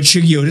 But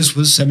Shuggy Otis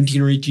was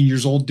 17 or 18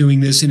 years old doing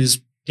this in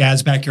his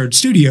dad's backyard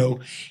studio.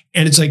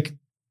 And it's like,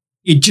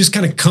 it just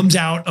kind of comes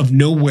out of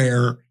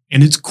nowhere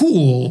and it's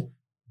cool,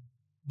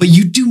 but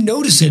you do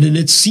notice it. And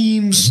it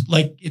seems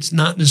like it's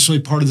not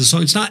necessarily part of the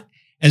song. It's not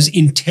as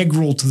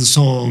integral to the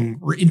song,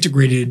 or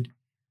integrated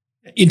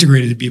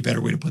would be a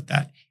better way to put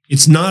that.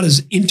 It's not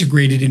as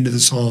integrated into the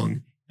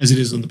song as it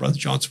is on the Brother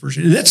Johnson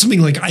version. And that's something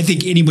like I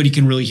think anybody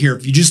can really hear.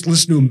 If you just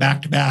listen to them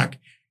back to back,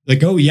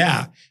 like, oh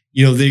yeah,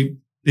 they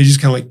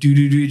just kind of like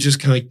do, just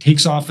kind of like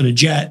takes off in a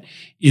jet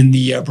in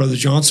the Brother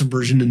Johnson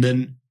version. And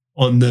then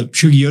on the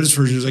Shuggy Otis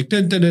version, it's like,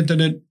 dun, dun, dun, dun,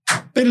 dun,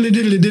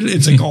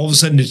 it's like all of a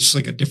sudden it's just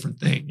like a different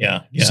thing.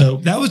 Yeah. So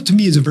that was, to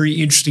me, is a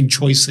very interesting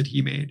choice that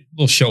he made. A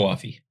little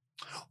show-offy.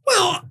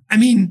 Well, I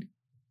mean,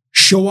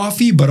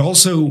 show-offy, but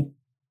also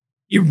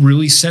it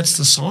really sets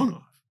the song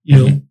off.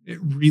 It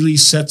really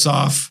sets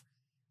off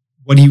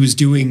what he was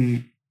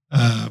doing,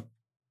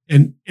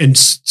 and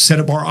set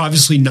a bar.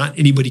 Obviously, not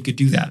anybody could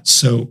do that.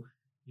 So,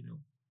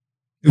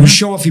 it was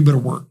show-offy, but it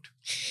worked.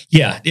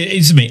 Yeah,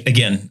 it's me.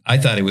 Again, I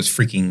thought it was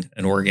freaking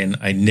an organ.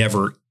 I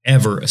never,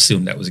 ever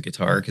assumed that was a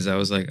guitar because I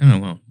was like, oh,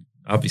 well,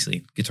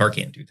 obviously, guitar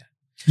can't do that.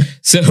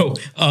 So,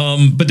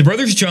 but the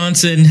Brothers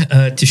Johnson,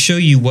 to show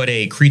you what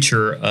a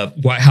creature of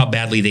how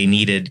badly they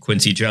needed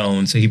Quincy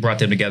Jones. So he brought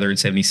them together in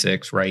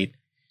 76, right?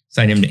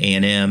 Signed him to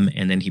A&M,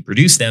 and then he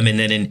produced them. And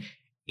then in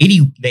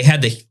 80, they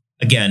had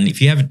again, if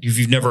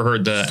you've never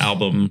heard the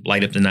album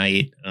Light Up the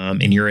Night,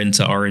 and you're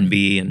into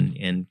R&B and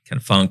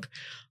kind of funk,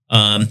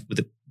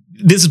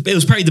 it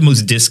was probably the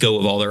most disco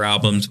of all their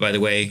albums, by the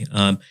way.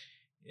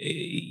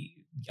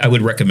 I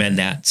would recommend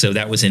that. So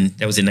that was in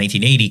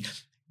 1980.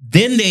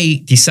 Then they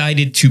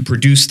decided to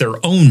produce their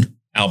own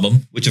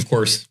album, which of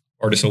course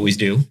artists always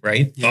do,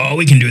 right? Yeah. Oh,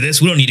 we can do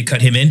this. We don't need to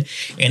cut him in.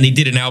 And they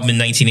did an album in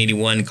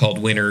 1981 called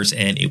Winners,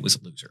 and it was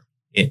a loser.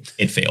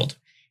 It failed.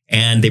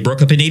 And they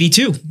broke up in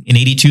 82. In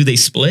 82, they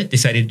split,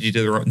 decided to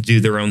do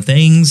their own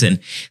things, and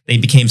they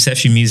became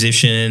session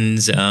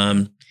musicians.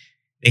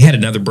 They had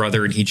another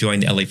brother, and he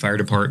joined the LA Fire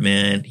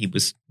Department. He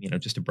was,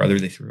 just a brother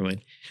they threw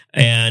in.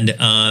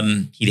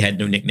 And he had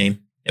no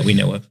nickname that we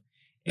know of.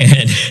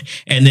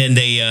 And then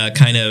they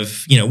kind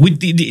of,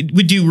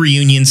 would do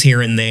reunions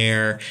here and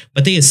there,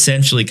 but they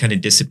essentially kind of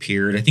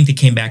disappeared. I think they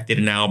came back, did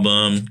an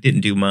album,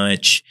 didn't do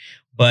much.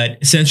 But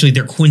essentially,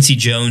 their Quincy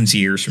Jones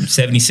years from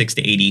 76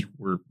 to 80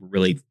 were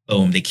really,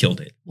 boom, they killed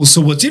it. Well, so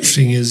what's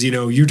interesting is,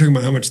 you're talking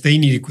about how much they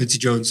needed Quincy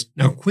Jones.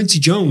 Now, Quincy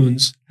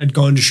Jones had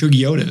gone to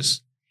Shuggy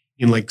Otis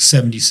in like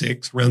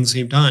 76, around the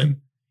same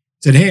time.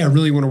 Said, hey, I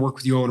really want to work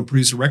with you. I want to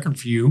produce a record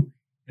for you.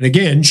 And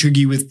again,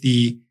 Shuggy, with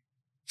the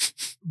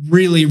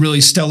really,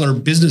 really stellar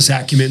business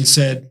acumen,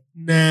 said,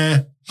 nah,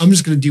 I'm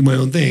just going to do my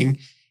own thing.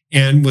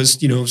 And was,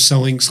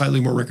 selling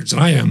slightly more records than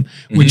I am,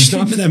 which is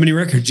not that many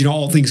records,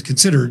 all things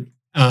considered.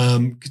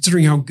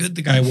 Considering how good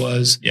the guy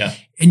was. Yeah.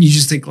 And you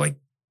just think like,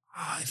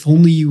 if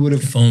only you would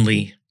have. If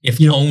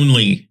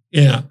only.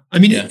 Yeah. I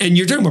mean, and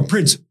you're talking about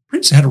Prince.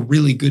 Prince had a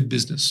really good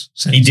business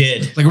sense. He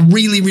did. Like a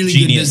really, really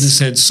good business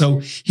sense. So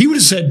he would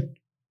have said,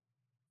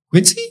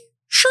 Quincy,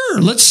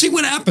 sure, let's see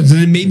what happens. And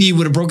then maybe he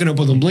would have broken up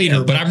with him later.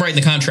 Yeah, but I'm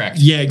writing the contract.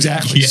 Yeah,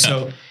 exactly. Yeah.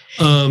 So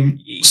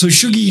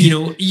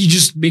Shuggy, you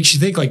just makes you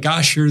think like,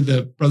 gosh, here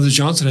the Brothers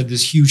Johnson had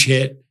this huge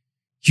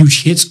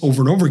hits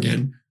over and over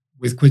again.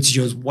 With Quincy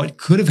Jones, what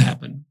could have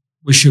happened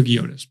with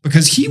Shuggy Otis?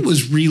 Because he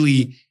was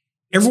really,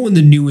 everyone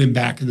that knew him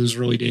back in those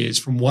early days,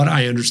 from what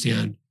I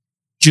understand,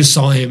 just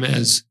saw him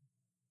as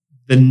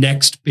the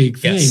next big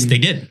thing. Yes, they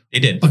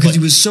did. Because he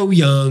was so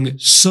young,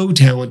 so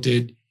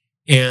talented,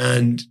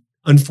 and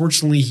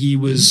unfortunately he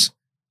was,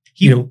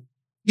 he's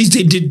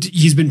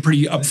been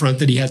pretty upfront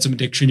that he had some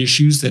addiction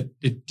issues that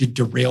did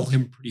derail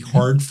him pretty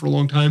hard for a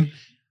long time,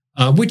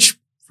 which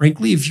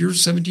frankly, if you're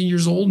 17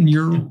 years old and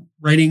you're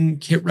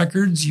writing hit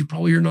records, you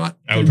probably are not.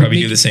 I would probably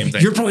do the same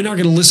thing. You're probably not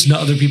going to listen to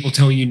other people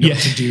telling you what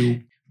to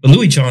do. But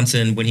Louis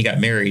Johnson, when he got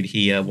married,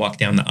 he walked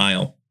down the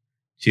aisle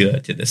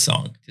to this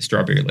song, to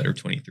Strawberry Letter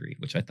 23,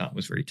 which I thought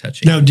was very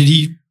touching. Now, did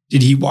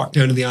he walk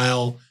down to the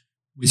aisle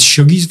with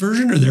Shoogie's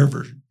version or their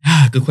version?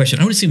 Good question.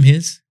 I would assume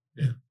his.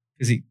 Yeah.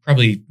 Because he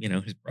probably,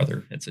 his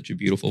brother had such a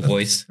beautiful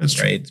voice. That's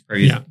right. True. It's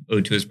probably an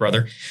ode to his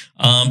brother.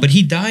 But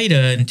he died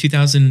in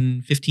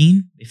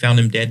 2015. They found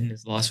him dead in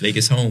his Las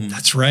Vegas home.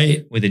 That's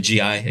right. With a GI,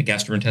 a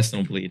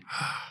gastrointestinal bleed,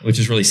 which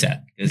is really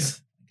sad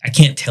because I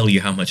can't tell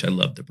you how much I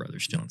love the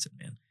Brothers Johnson,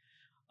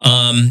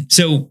 man.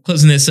 So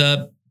closing this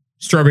up,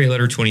 Strawberry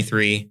Letter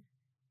 23.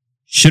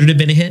 Should it have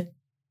been a hit?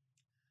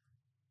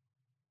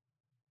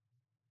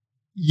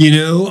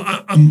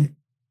 I'm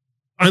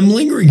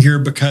lingering here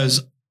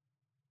because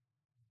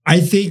I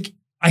think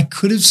I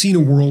could have seen a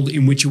world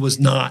in which it was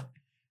not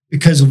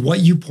because of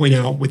what you point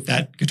out with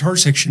that guitar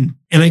section.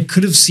 And I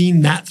could have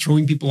seen that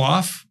throwing people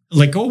off.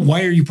 Like, oh,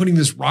 why are you putting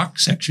this rock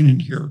section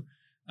in here?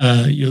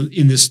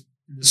 In this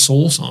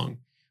soul song.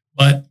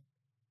 But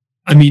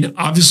I mean,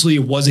 obviously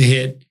it was a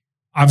hit.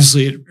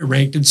 Obviously it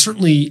ranked, and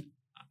certainly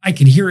I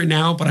can hear it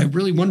now, but I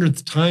really wonder at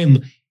the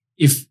time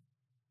if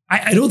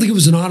I don't think it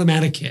was an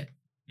automatic hit.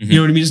 You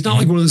know what I mean? It's not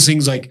like one of those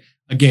things like,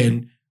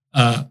 again,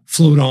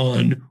 Float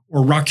On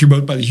or Rock Your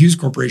Boat by the Hughes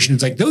Corporation.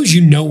 It's like those are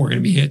going to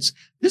be hits.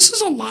 This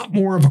is a lot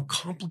more of a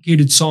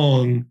complicated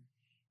song,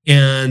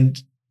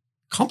 and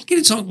a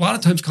lot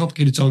of times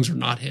complicated songs are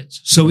not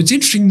hits. So it's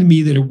interesting to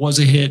me that it was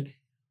a hit.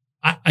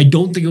 I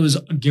don't think it was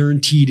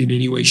guaranteed in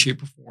any way,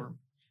 shape, or form.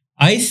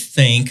 I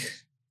think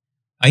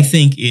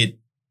it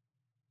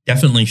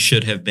definitely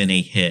should have been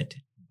a hit,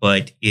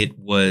 but it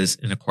was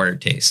an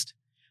acquired taste.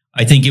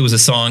 I think it was a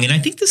song, and I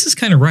think this is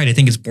kind of right. I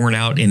think it's borne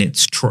out in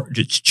its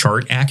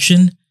chart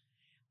action.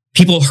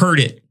 People heard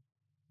it.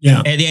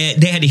 Yeah. And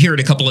they had to hear it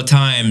a couple of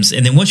times.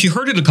 And then once you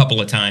heard it a couple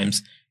of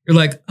times, you're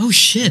like, oh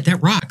shit,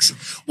 that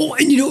rocks. Well,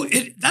 and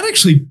that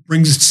actually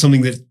brings us to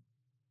something that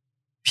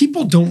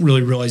people don't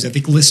really realize. I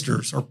think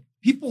listeners or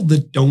people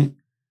that don't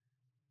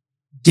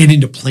get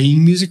into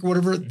playing music or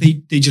whatever,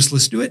 they just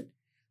listen to it.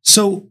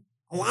 So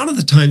a lot of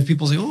the times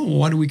people say, oh, well,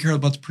 why do we care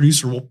about the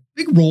producer? Well,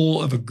 big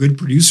role of a good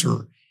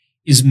producer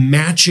is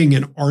matching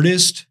an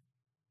artist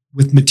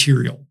with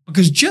material.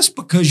 Because just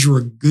because you're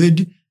a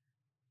good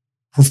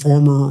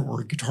performer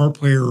or a guitar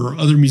player or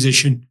other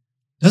musician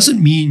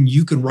doesn't mean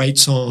you can write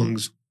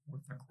songs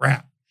worth the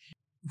crap.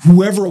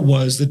 Whoever it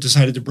was that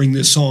decided to bring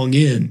this song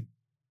in,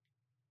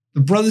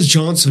 the Brothers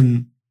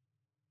Johnson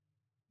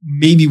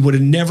maybe would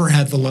have never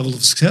had the level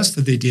of success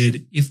that they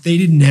did if they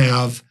didn't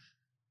have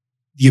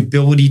the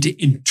ability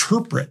to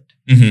interpret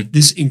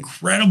this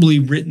incredibly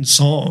written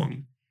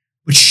song.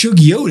 But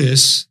Shuggie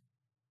Otis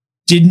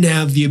didn't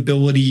have the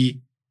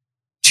ability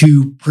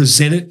to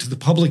present it to the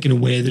public in a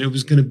way that it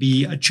was going to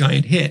be a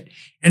giant hit.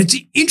 And it's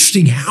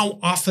interesting how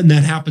often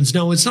that happens.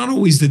 Now, it's not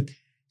always that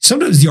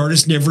sometimes the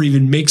artist never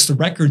even makes the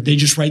record. They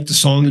just write the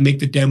song and make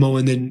the demo,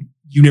 and then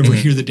you never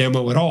hear the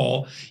demo at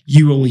all.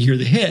 You only hear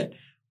the hit.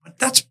 But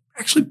that's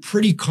actually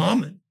pretty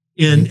common.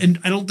 And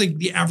I don't think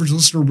the average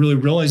listener really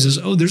realizes,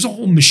 oh, there's a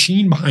whole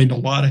machine behind a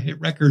lot of hit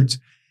records,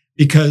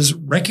 because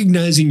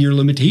recognizing your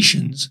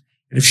limitations.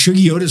 And if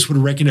Shuggie Otis would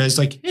have recognized,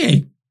 like,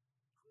 hey,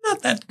 I'm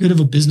not that good of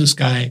a business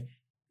guy,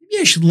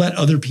 maybe I should let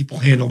other people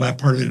handle that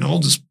part of it, and I'll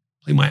just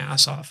play my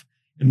ass off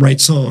and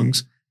write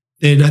songs,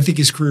 then I think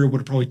his career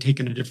would have probably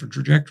taken a different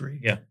trajectory.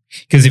 Yeah.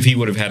 Because if he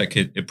would have had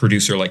a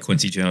producer like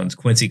Quincy Jones,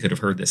 Quincy could have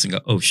heard this and go,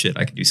 oh shit,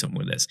 I can do something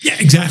with this. Yeah,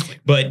 exactly.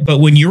 But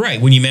when you're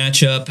right, when you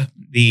match up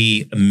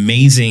the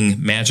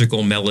amazing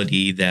magical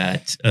melody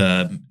that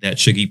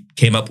Shuggie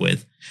came up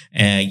with,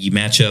 and you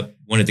match up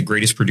one of the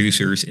greatest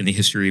producers in the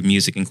history of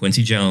music in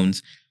Quincy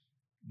Jones,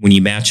 when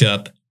you match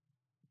up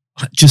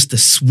just the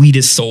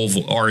sweetest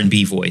soulful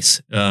R&B voice,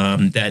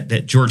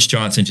 that George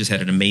Johnson just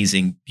had an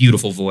amazing,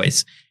 beautiful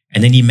voice.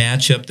 And then you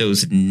match up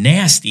those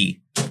nasty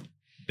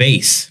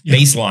bass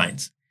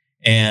lines.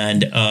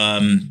 And I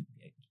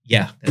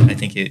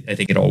think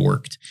it all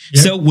worked.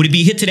 Yeah. So would it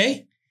be a hit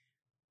today?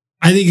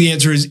 I think the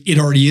answer is it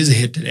already is a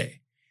hit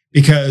today,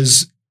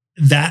 because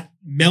that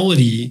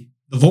melody,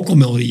 the vocal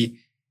melody,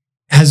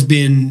 has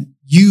been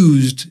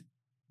used.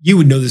 You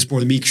would know this more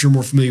than me because you're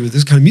more familiar with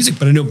this kind of music,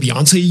 but I know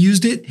Beyonce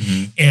used it,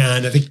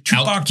 and I think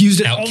Tupac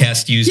used it.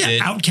 Outkast used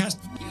it. Outkast.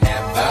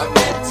 Never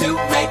meant to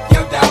make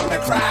your daughter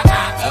cry.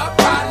 I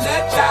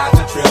apologize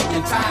a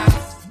trillion times.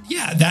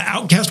 Yeah, that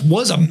Outkast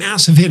was a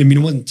massive hit. I mean,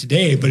 it wasn't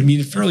today, but I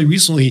mean, fairly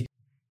recently.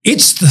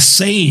 It's the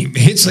same.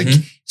 It's like,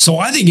 so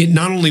I think it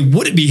not only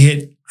would it be a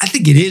hit, I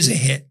think it is a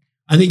hit.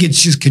 I think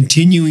it's just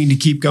continuing to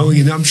keep going.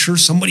 And I'm sure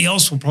somebody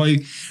else will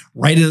probably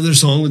write another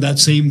song with that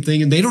same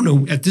thing. And they don't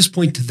know, at this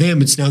point to them,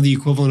 it's now the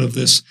equivalent of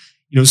this,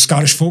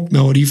 Scottish folk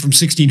melody from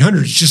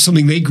 1600. It's just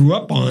something they grew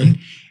up on.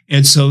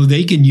 And so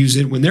they can use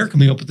it when they're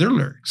coming up with their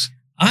lyrics.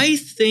 I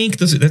think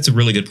that's a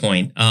really good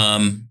point.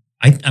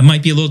 I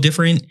might be a little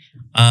different.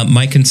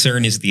 My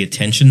concern is the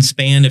attention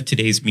span of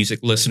today's music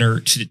listener,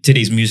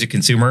 today's music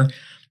consumer.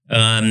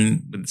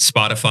 With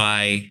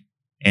Spotify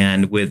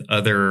and with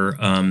other,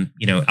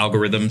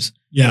 algorithms.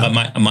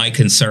 Yeah. My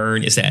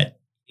concern is that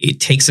it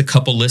takes a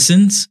couple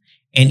listens.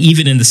 And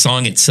even in the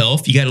song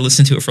itself, you got to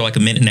listen to it for like a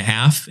minute and a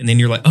half. And then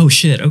you're like, oh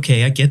shit,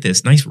 okay, I get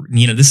this. Nice.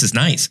 This is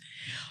nice.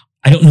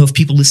 I don't know if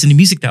people listen to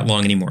music that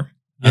long anymore.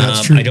 Yeah,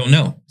 that's true. I don't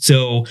know.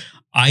 So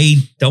I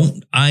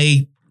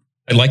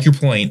like your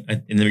point,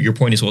 and your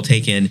point is well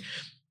taken.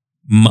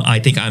 I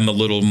think I'm a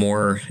little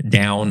more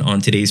down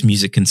on today's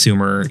music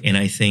consumer. And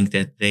I think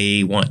that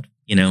they want,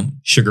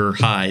 sugar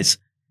highs.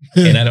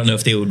 And I don't know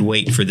if they would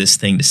wait for this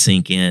thing to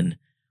sink in.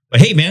 But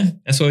hey, man,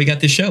 that's why we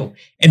got this show.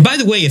 And by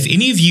the way, if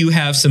any of you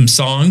have some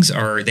songs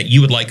or that you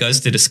would like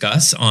us to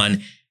discuss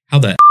on how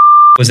the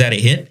was that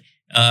a hit,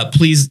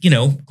 please,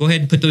 go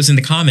ahead and put those in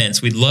the comments.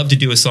 We'd love to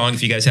do a song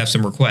if you guys have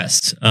some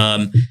requests.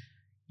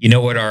 You know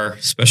what our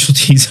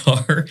specialties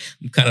are.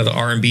 I'm kind of the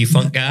R&B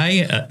funk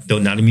guy, though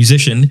not a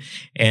musician,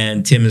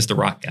 and Tim is the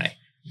rock guy.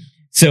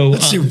 So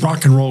let's say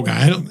rock and roll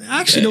guy.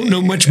 I actually don't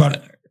know much about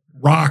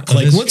rock.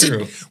 Like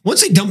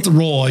once they dump the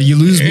roll, you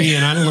lose me,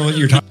 and I don't know what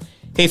you're talking.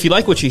 Hey, if you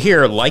like what you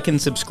hear, like and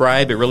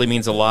subscribe. It really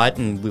means a lot,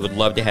 and we would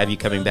love to have you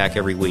coming back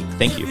every week.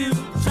 Thank you. If you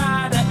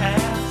try to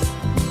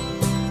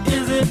ask,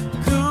 is it